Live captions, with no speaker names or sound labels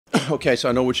Okay, so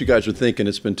I know what you guys are thinking.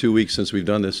 It's been 2 weeks since we've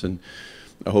done this, and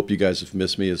I hope you guys have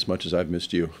missed me as much as I've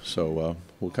missed you. So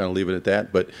we'll kind of leave it at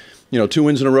that. But, 2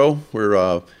 wins in a row.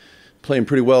 We're playing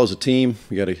pretty well as a team.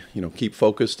 We got to, keep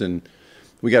focused. And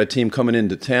we got a team coming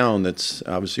into town that's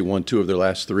obviously won 2 of their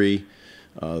last 3.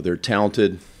 They're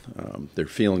talented. They're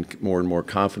feeling more and more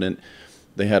confident.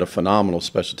 They had a phenomenal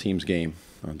special teams game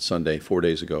on Sunday, 4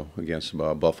 days ago, against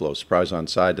Buffalo. Surprise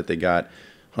onside that they got,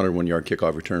 101-yard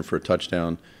kickoff return for a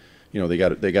touchdown.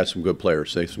 They got some good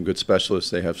players. They have some good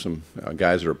specialists. They have some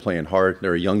guys that are playing hard.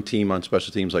 They're a young team on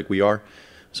special teams like we are,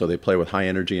 so they play with high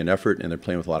energy and effort, and they're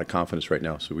playing with a lot of confidence right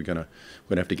now. So we're gonna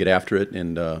have to get after it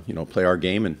and play our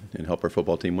game and help our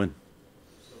football team win.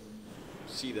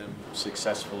 See them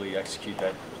successfully execute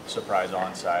that surprise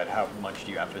onside. How much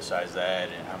do you emphasize that,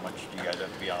 and how much do you guys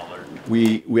have to be on alert?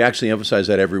 We actually emphasize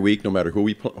that every week, no matter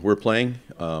who we're playing.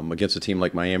 Against a team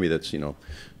like Miami that's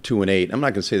 2-8. I'm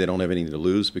not going to say they don't have anything to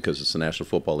lose because it's the National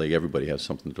Football League. Everybody has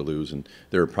something to lose, and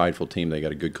they're a prideful team. They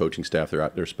have a good coaching staff.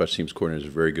 Their special teams coordinator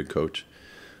is a very good coach.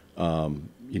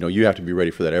 You have to be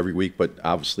ready for that every week, but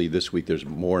obviously this week there's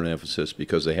more an emphasis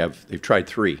because they've tried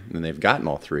 3 and they've gotten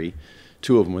all 3.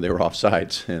 2 of them they were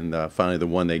offsides, and finally the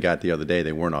one they got the other day,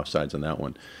 they weren't offsides on that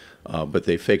one. But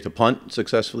they faked a punt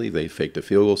successfully. They faked a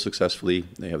field goal successfully.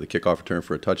 They have the kickoff return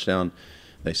for a touchdown.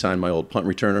 They signed my old punt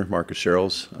returner, Marcus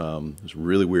Sherrills. It was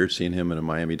really weird seeing him in a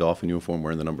Miami Dolphin uniform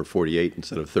wearing the number 48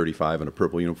 instead of 35 in a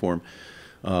purple uniform.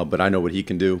 But I know what he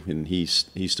can do, and he's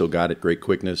still got it. Great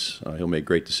quickness. He'll make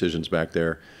great decisions back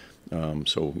there.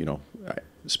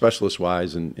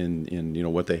 Specialist-wise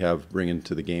and what they have bringing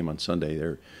to the game on Sunday,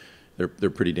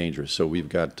 they're pretty dangerous. So we've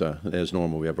got, as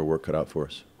normal, we have our work cut out for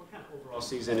us. What kind of overall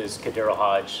season is Kadero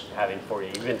Hodge having for you?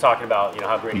 You've been talking about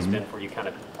how great he's been for you kind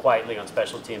of quietly on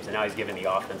special teams, and now he's giving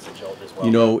the offense a jolt as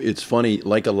well. It's funny.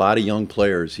 Like a lot of young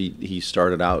players, he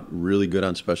started out really good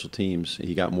on special teams.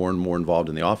 He got more and more involved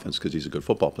in the offense because he's a good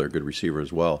football player, good receiver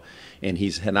as well. And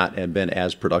he's not been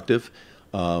as productive.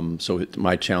 So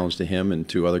my challenge to him and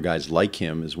to other guys like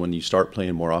him is when you start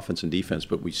playing more offense and defense,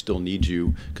 but we still need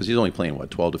you because he's only playing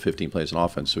 12 to 15 plays in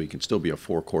offense, so he can still be a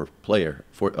 4-core player,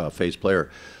 phase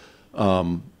player.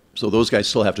 So those guys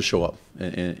still have to show up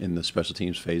in the special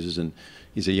teams phases, and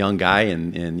he's a young guy,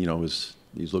 and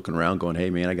he's looking around going, hey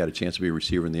man, I got a chance to be a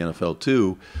receiver in the NFL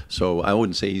too. So I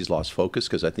wouldn't say he's lost focus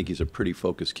because I think he's a pretty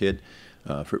focused kid.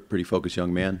 Pretty focused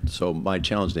young man. So my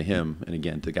challenge to him, and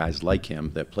again to guys like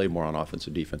him that play more on offense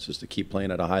and defense, is to keep playing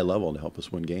at a high level to help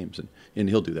us win games, and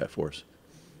he'll do that for us.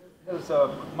 Has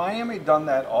Miami done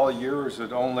that all year, or is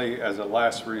it only as a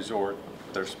last resort,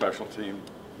 their special team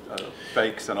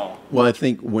fakes and all? Well, I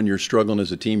think when you're struggling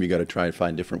as a team, you got to try and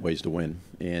find different ways to win,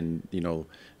 and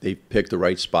they pick the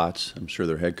right spots. I'm sure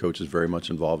their head coach is very much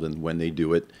involved in when they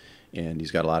do it. And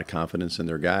he's got a lot of confidence in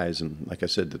their guys. And like I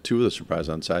said, the 2 of the surprise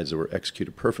onsides that were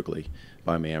executed perfectly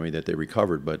by Miami that they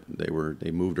recovered, but they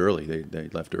moved early. They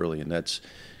left early, and that's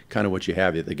kind of what you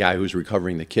have. The guy who's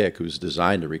recovering the kick, who's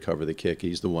designed to recover the kick,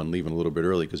 he's the one leaving a little bit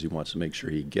early because he wants to make sure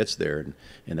he gets there,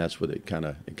 and that's what it kind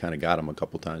of got him a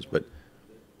couple times. But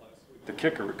the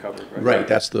kicker recovered, right? Right,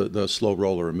 that's the slow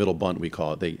roller or middle bunt we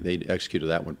call it. They executed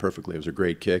that one perfectly. It was a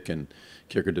great kick, and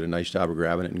kicker did a nice job of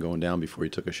grabbing it and going down before he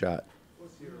took a shot.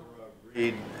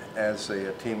 Read as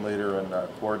a team leader and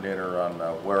coordinator on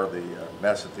where the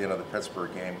mess at the end of the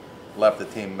Pittsburgh game left the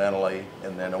team mentally,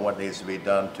 and then what needs to be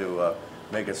done to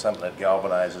make it something that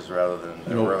galvanizes rather than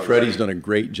erodes. Freddie's done a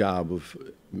great job of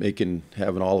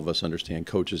having all of us understand,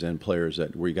 coaches and players,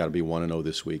 that we got to be 1-0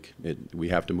 this week. We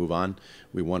have to move on.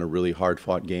 We won a really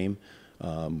hard-fought game.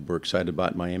 We're excited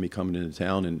about Miami coming into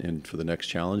town and for the next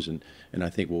challenge, and I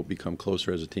think we'll become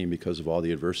closer as a team because of all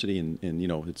the adversity. And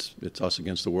it's us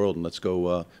against the world, and let's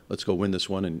go win this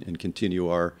one and continue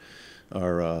our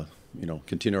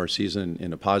season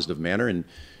in a positive manner. And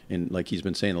like he's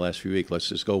been saying the last few weeks, let's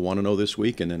just go 1-0 this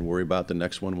week, and then worry about the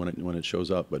next one when it shows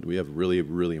up. But we have a really,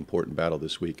 really important battle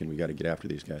this week, and we got to get after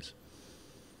these guys.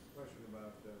 Question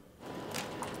about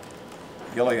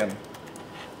Gillian.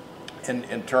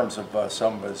 In terms of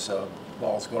some of his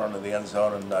balls going into the end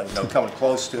zone and coming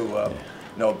close to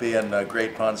being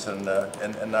great punts and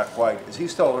not quite, is he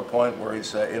still at a point where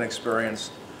he's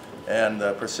inexperienced and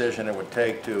the precision it would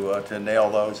take to nail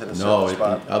those at a certain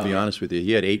spot? I'll be honest with you.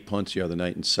 He had 8 punts the other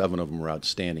night, and 7 of them were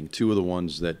outstanding. 2 of the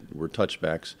ones that were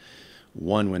touchbacks,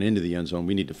 1 went into the end zone.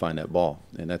 We need to find that ball,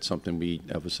 and that's something we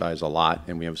emphasize a lot,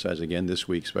 and we emphasize again this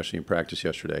week, especially in practice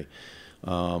yesterday.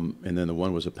 And then the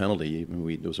one was a penalty.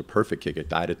 It was a perfect kick. It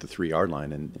died at the 3-yard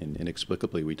line, and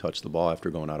inexplicably we touched the ball after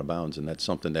going out of bounds. And that's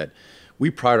something that we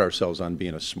pride ourselves on,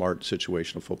 being a smart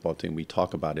situational football team. We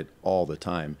talk about it all the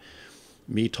time.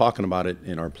 me talking about it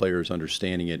and our players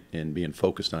understanding it and being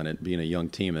focused on it, being a young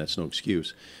team, that's no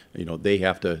excuse. You know, they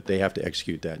have to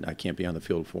execute that. And I can't be on the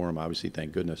field for them, obviously,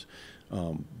 thank goodness.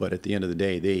 But at the end of the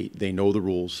day, they know the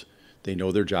rules, they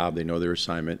know their job, they know their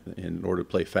assignment. And in order to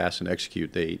play fast and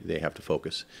execute, they have to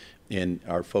focus. And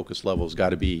our focus level has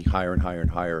got to be higher and higher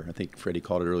and higher. I think Freddie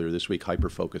called it earlier this week,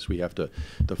 hyper-focus. We have to,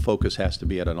 the focus has to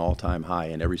be at an all-time high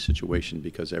in every situation,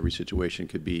 because every situation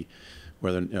could be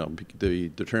whether, you know, the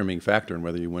determining factor in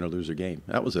whether you win or lose a game.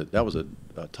 That was a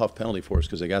tough penalty for us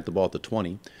because they got the ball at the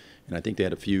 20, and I think they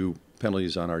had a few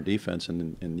penalties on our defense,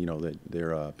 and you know,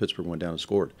 their Pittsburgh went down and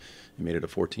scored and made it a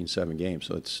 14-7 game.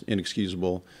 So it's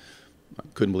inexcusable. I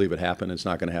couldn't believe it happened. It's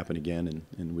not going to happen again,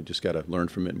 and we just got to learn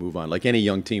from it and move on. Like any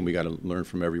young team, we got to learn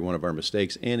from every one of our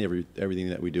mistakes and everything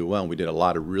that we do well. And we did a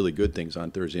lot of really good things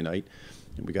on Thursday night,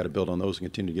 and we got to build on those and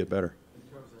continue to get better.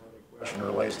 In terms of how the question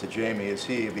relates to Jamie, is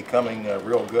he becoming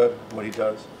real good what he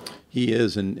does? He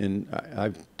is, and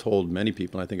I've told many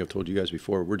people, and I think I've told you guys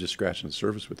before, we're just scratching the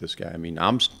surface with this guy. I mean,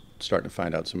 I'm starting to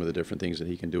find out some of the different things that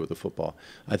he can do with the football.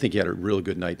 I think he had a real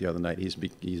good night the other night.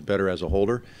 He's better as a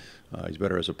holder. He's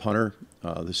better as a punter.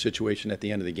 The situation at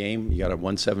the end of the game, you got a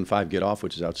 175 get off,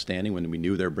 which is outstanding when we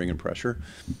knew they were bringing pressure.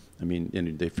 I mean,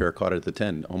 and they fair caught it at the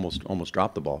 10, almost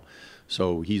dropped the ball.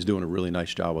 So he's doing a really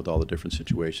nice job with all the different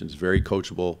situations. Very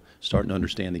coachable, starting to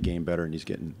understand the game better, and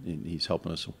he's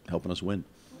helping us win.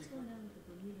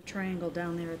 Triangle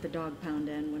down there at the dog pound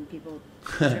end when people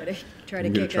try to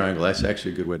kick triangle. That's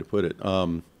actually a good way to put it.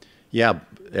 Yeah,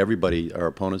 everybody, our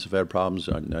opponents have had problems.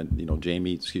 You know,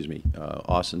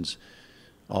 Austin's,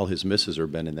 all his misses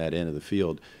have been in that end of the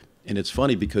field. And it's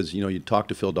funny because, you know, you talked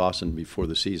to Phil Dawson before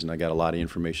the season. I got a lot of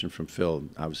information from Phil.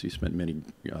 Obviously, he spent many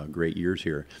great years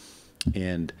here.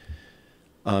 And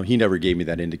he never gave me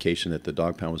that indication that the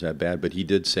dog pound was that bad, but he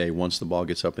did say once the ball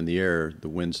gets up in the air, the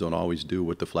winds don't always do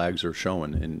what the flags are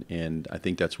showing, and I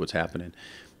think that's what's happening.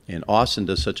 And Austin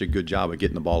does such a good job of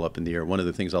getting the ball up in the air. One of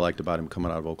the things I liked about him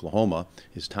coming out of Oklahoma,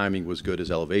 his timing was good, his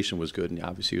elevation was good, and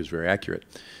obviously he was very accurate.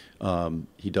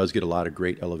 He does get a lot of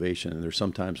great elevation, and there's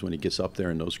sometimes when he gets up there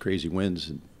in those crazy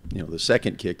winds, you know,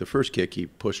 the first kick he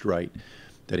pushed right,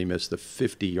 that he missed the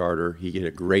 50-yarder, he get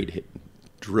a great hit,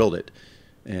 drilled it,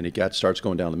 and it starts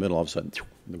going down the middle. All of a sudden,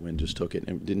 the wind just took it,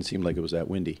 and it didn't seem like it was that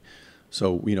windy.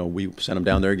 So, you know, we sent him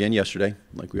down there again yesterday,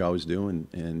 like we always do,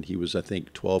 and he was, I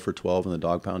think, 12 for 12 in the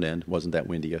dog pound end. It wasn't that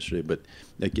windy yesterday, but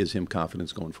that gives him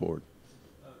confidence going forward.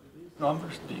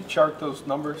 Numbers, do you chart those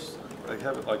numbers? They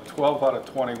have it like 12 out of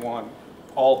 21,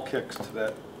 all kicks to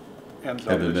that end zone.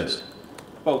 Haven't missed.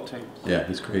 Both teams. Yeah,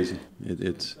 it's crazy.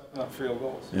 It's not field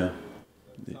goals. Yeah.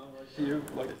 To you,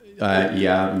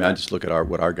 yeah, I mean, I just look at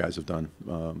what our guys have done.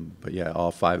 But yeah,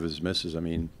 all 5 of his misses. I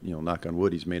mean, you know, knock on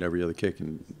wood, he's made every other kick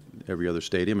in every other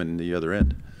stadium and the other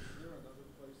end. Is there another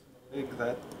place in the league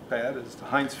that bad as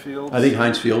Heinz Field? I think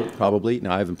Heinz Field probably.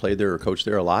 Now I haven't played there or coached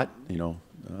there a lot, you know.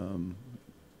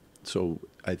 So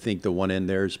I think the one end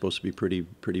there is supposed to be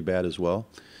pretty bad as well,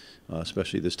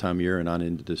 especially this time of year and on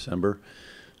into December.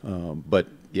 But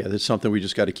yeah, that's something we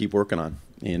just got to keep working on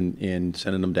and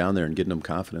sending them down there and getting them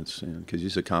confidence, because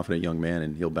he's a confident young man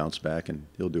and he'll bounce back and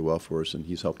he'll do well for us, and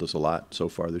he's helped us a lot so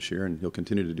far this year and he'll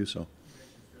continue to do so.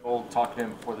 Talking to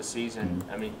him before the season,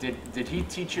 I mean, did he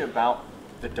teach you about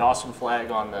the Dawson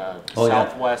flag on the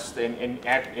Southwest, yeah,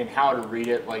 and how to read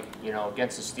it? Like, you know,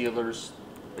 against the Steelers,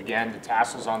 again, the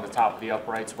tassels on the top of the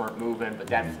uprights weren't moving, but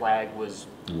that flag was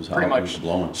pretty much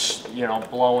blowing. You know,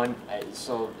 blowing.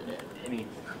 So,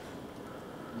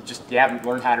 you haven't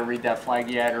learned how to read that flag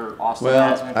yet, or Austin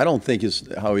hasn't? I don't think it's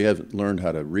how he hasn't learned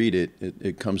how to read it.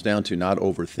 It comes down to not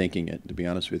overthinking it, to be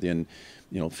honest with you. And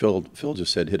you know, Phil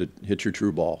just said hit your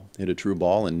true ball, hit a true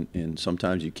ball, and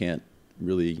sometimes you can't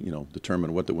really, you know,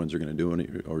 determine what the winds are going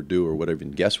to do or whatever,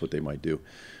 even guess what they might do.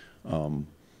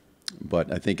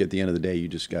 But I think at the end of the day, you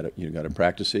just got to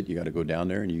practice it. You got to go down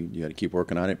there and you got to keep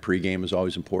working on it. Pregame is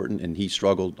always important, and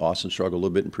Austin struggled a little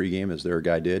bit in pregame, as their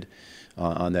guy did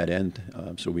on that end.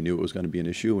 So we knew it was going to be an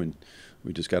issue, and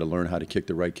we just got to learn how to kick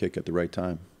the right kick at the right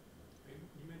time. You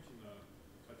mentioned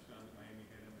the touchdown that Miami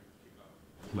had in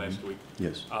their kickoff last week.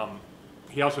 Yes.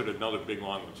 He also did another big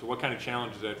long one. So what kind of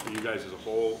challenge is that for you guys as a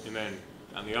whole? And then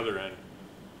on the other end,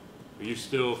 are you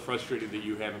still frustrated that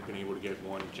you haven't been able to get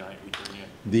one giant return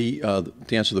yet?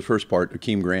 To answer the first part,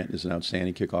 Akeem Grant is an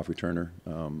outstanding kickoff returner.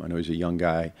 I know he's a young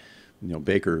guy. You know,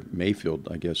 Baker Mayfield,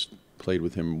 I guess, played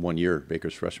with him 1 year,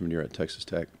 Baker's freshman year at Texas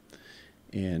Tech.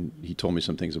 And he told me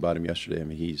some things about him yesterday. I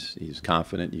mean, he's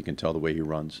confident. You can tell the way he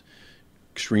runs.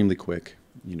 Extremely quick.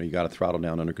 you got to throttle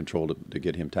down under control to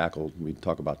get him tackled. We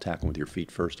talk about tackling with your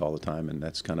feet first all the time, and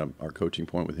that's kind of our coaching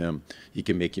point with him. He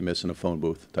can make you miss in a phone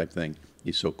booth type thing.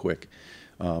 He's so quick.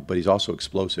 But he's also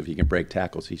explosive. He can break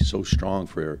tackles. He's so strong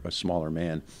for a smaller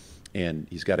man, and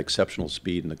he's got exceptional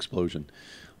speed and explosion.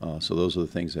 So those are the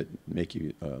things that make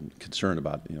you concerned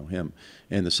about him.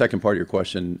 And the second part of your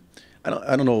question, I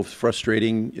don't know if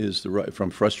frustrating is the right. If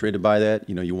I'm frustrated by that,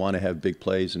 you want to have big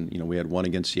plays, and we had one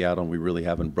against Seattle, and we really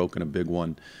haven't broken a big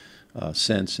one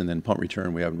since. And then punt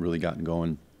return, we haven't really gotten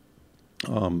going.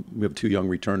 We have two young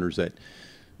returners that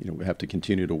we have to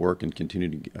continue to work and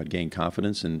continue to gain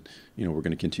confidence, and we're going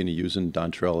to continue using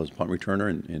Dontrell as punt returner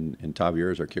and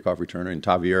Tavier as our kickoff returner. And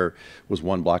Tavier was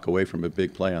one block away from a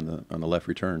big play on the left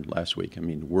return last week. I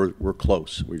mean, we're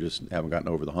close. We just haven't gotten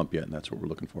over the hump yet, and that's what we're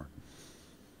looking for.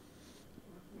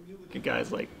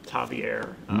 Guys like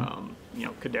Tavier,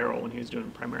 Cadero when he was doing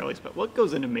primarily, but what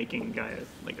goes into making a guy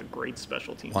like a great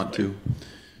special teams player?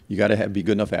 You got to be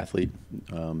good enough athlete,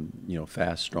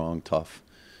 fast, strong, tough,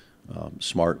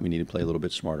 smart. We need to play a little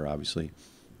bit smarter, obviously.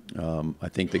 I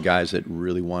think the guys that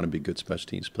really want to be good special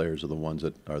teams players are the ones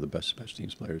that are the best special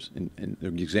teams players. And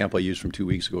the example I used from 2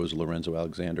 weeks ago is Lorenzo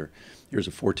Alexander. Here's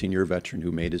a 14-year veteran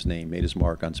who made his name, made his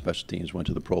mark on special teams, went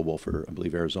to the Pro Bowl for, I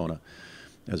believe, Arizona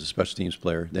as a special teams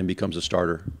player, then becomes a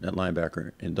starter at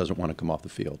linebacker and doesn't want to come off the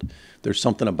field. There's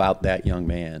something about that young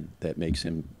man that makes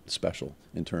him special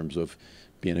in terms of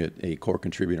being a core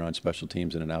contributor on special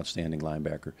teams and an outstanding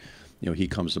linebacker. He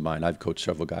comes to mind. I've coached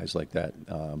several guys like that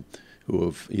who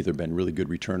have either been really good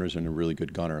returners and a really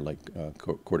good gunner, like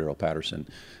Cordero Patterson.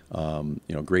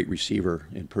 Great receiver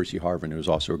in Percy Harvin, who's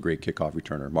also a great kickoff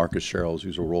returner. Marcus Sherrills,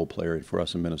 who's a role player for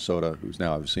us in Minnesota, who's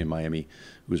now obviously in Miami,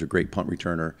 who's a great punt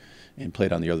returner and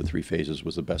played on the other three phases,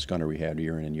 was the best gunner we had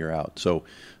year in and year out. So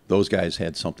those guys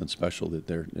had something special, that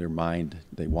their mind,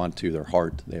 they want to, their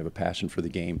heart, they have a passion for the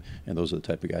game, and those are the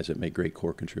type of guys that make great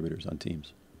core contributors on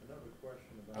teams. Another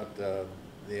question about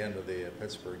the end of the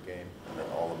Pittsburgh game and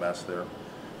all the mess there.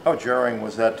 How jarring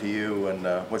was that to you, and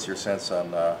what's your sense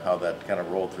on how that kind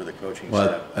of rolled through the coaching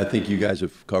staff? I think you guys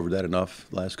have covered that enough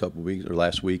last couple of weeks, or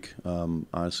last week.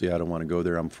 Honestly, I don't want to go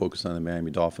there. I'm focused on the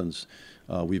Miami Dolphins.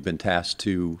 We've been tasked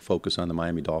to focus on the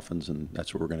Miami Dolphins, and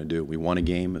that's what we're going to do. We won a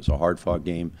game. It's a hard-fought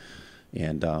game,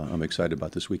 and I'm excited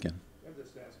about this weekend.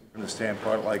 From the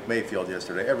standpoint, like Mayfield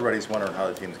yesterday, everybody's wondering how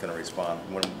the team's going to respond.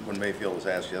 When Mayfield was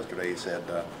asked yesterday, he said,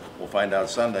 we'll find out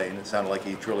Sunday, and it sounded like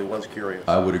he truly was curious.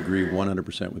 I would agree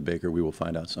 100% with Baker. We will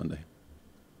find out Sunday.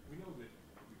 We know that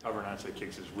recovering onside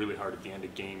kicks is really hard at the end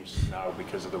of games now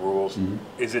because of the rules. Mm-hmm.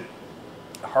 Is it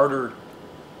harder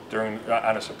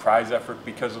on a surprise effort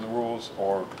because of the rules,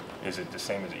 or is it the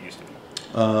same as it used to be?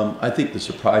 I think the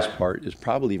surprise part is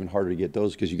probably even harder to get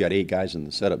those because you got 8 guys in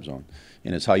the setup zone,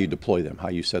 and it's how you deploy them, how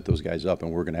you set those guys up,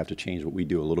 and we're going to have to change what we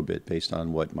do a little bit based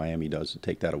on what Miami does to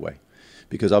take that away.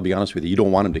 Because I'll be honest with you, you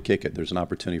don't want them to kick it. There's an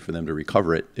opportunity for them to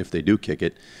recover it if they do kick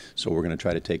it. So we're going to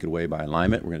try to take it away by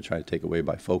alignment. We're going to try to take it away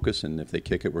by focus, and if they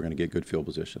kick it, we're going to get good field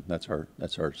position. That's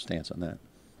our stance on that.